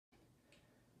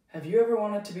Have you ever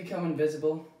wanted to become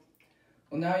invisible?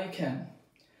 Well, now you can.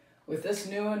 With this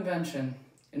new invention,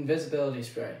 Invisibility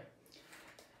Spray.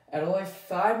 At only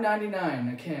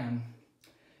 $5.99 a can,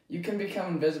 you can become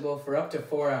invisible for up to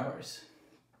 4 hours.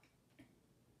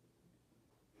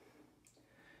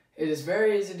 It is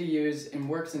very easy to use and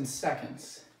works in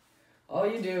seconds. All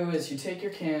you do is you take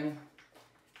your can,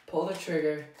 pull the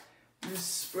trigger, you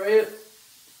spray it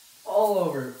all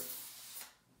over.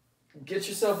 Get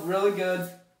yourself really good,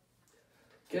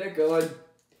 get it going,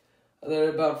 and then in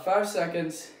about 5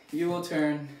 seconds, you will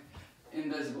turn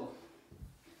invisible.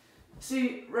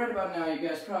 See, right about now, you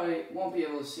guys probably won't be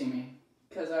able to see me,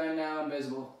 because I am now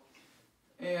invisible.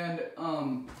 And,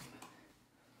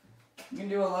 you can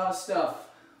do a lot of stuff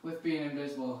with being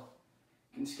invisible.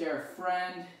 You can scare a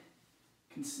friend, you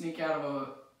can sneak out of a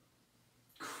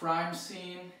crime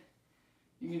scene,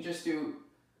 you can just do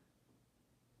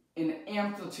an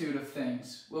amplitude of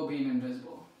things while being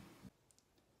invisible.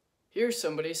 Here's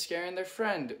somebody scaring their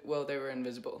friend while they were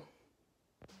invisible.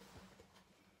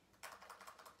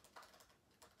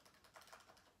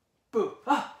 Boo!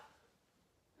 Ah!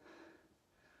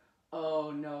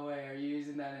 Oh, no way. Are you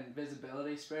using that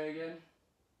invisibility spray again?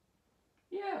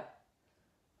 Yeah.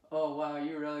 Oh, wow,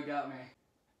 you really got me.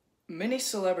 Many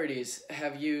celebrities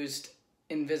have used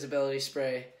invisibility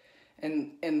spray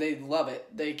and they love it.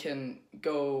 They can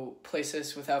go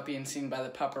places without being seen by the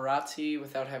paparazzi,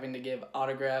 without having to give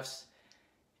autographs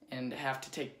and have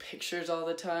to take pictures all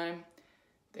the time.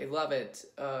 They love it.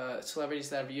 Celebrities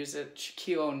that have used it: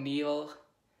 Shaquille O'Neal,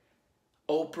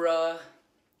 Oprah,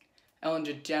 Ellen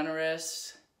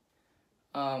DeGeneres.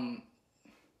 Hi,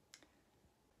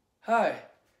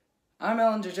 I'm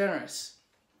Ellen DeGeneres.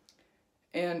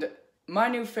 And my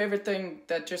new favorite thing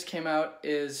that just came out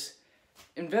is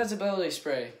invisibility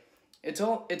spray. It's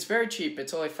very cheap.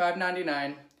 It's only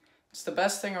 $5.99. It's the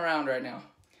best thing around right now.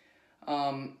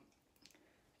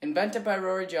 Invented by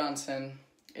Rory Johnson.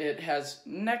 It has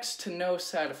next to no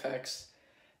side effects.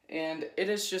 And it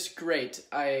is just great.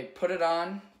 I put it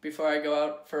on before I go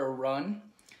out for a run.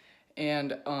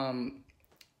 And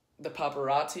the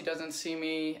paparazzi doesn't see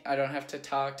me. I don't have to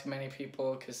talk to many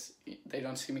people because they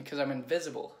don't see me because I'm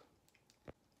invisible.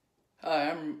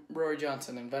 Hi, I'm Rory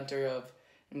Johnson, inventor of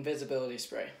Invisibility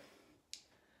Spray.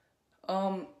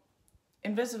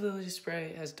 Invisibility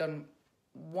Spray has done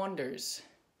wonders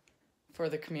for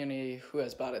the community who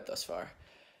has bought it thus far.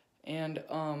 And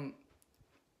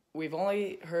we've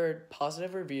only heard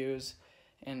positive reviews,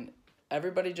 and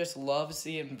everybody just loves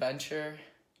the adventure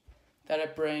that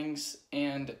it brings.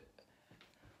 And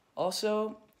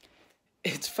also,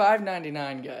 it's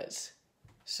 $5.99, guys.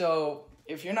 So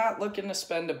if you're not looking to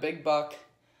spend a big buck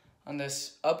on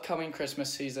this upcoming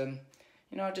Christmas season,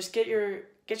 you know, just get your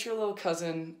little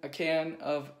cousin a can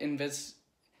of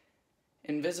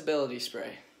invisibility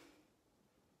spray.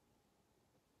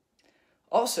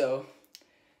 Also,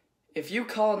 if you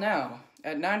call now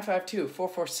at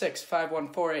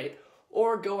 952-446-5148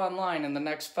 or go online in the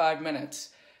next 5 minutes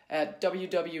at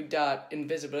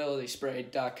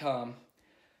www.invisibilityspray.com,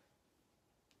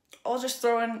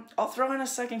 I'll throw in a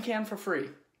second can for free.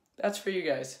 That's for you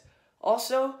guys.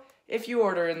 Also, if you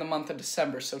order in the month of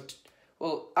December,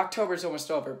 October's almost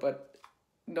over, but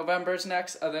November's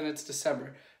next, and then it's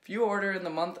December. If you order in the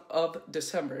month of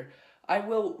December, I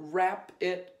will wrap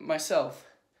it myself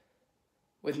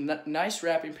with nice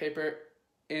wrapping paper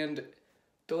and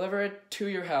deliver it to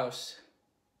your house.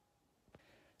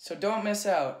 So don't miss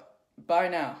out. Buy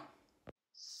now.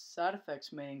 Side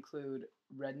effects may include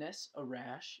redness, a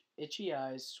rash, itchy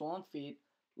eyes, swollen feet,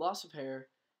 loss of hair,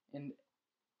 and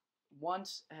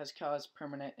once has caused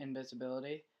permanent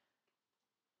invisibility,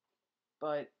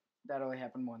 but that only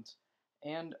happened once.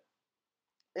 And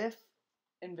if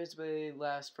invisibility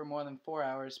lasts for more than 4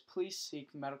 hours, please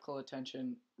seek medical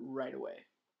attention right away.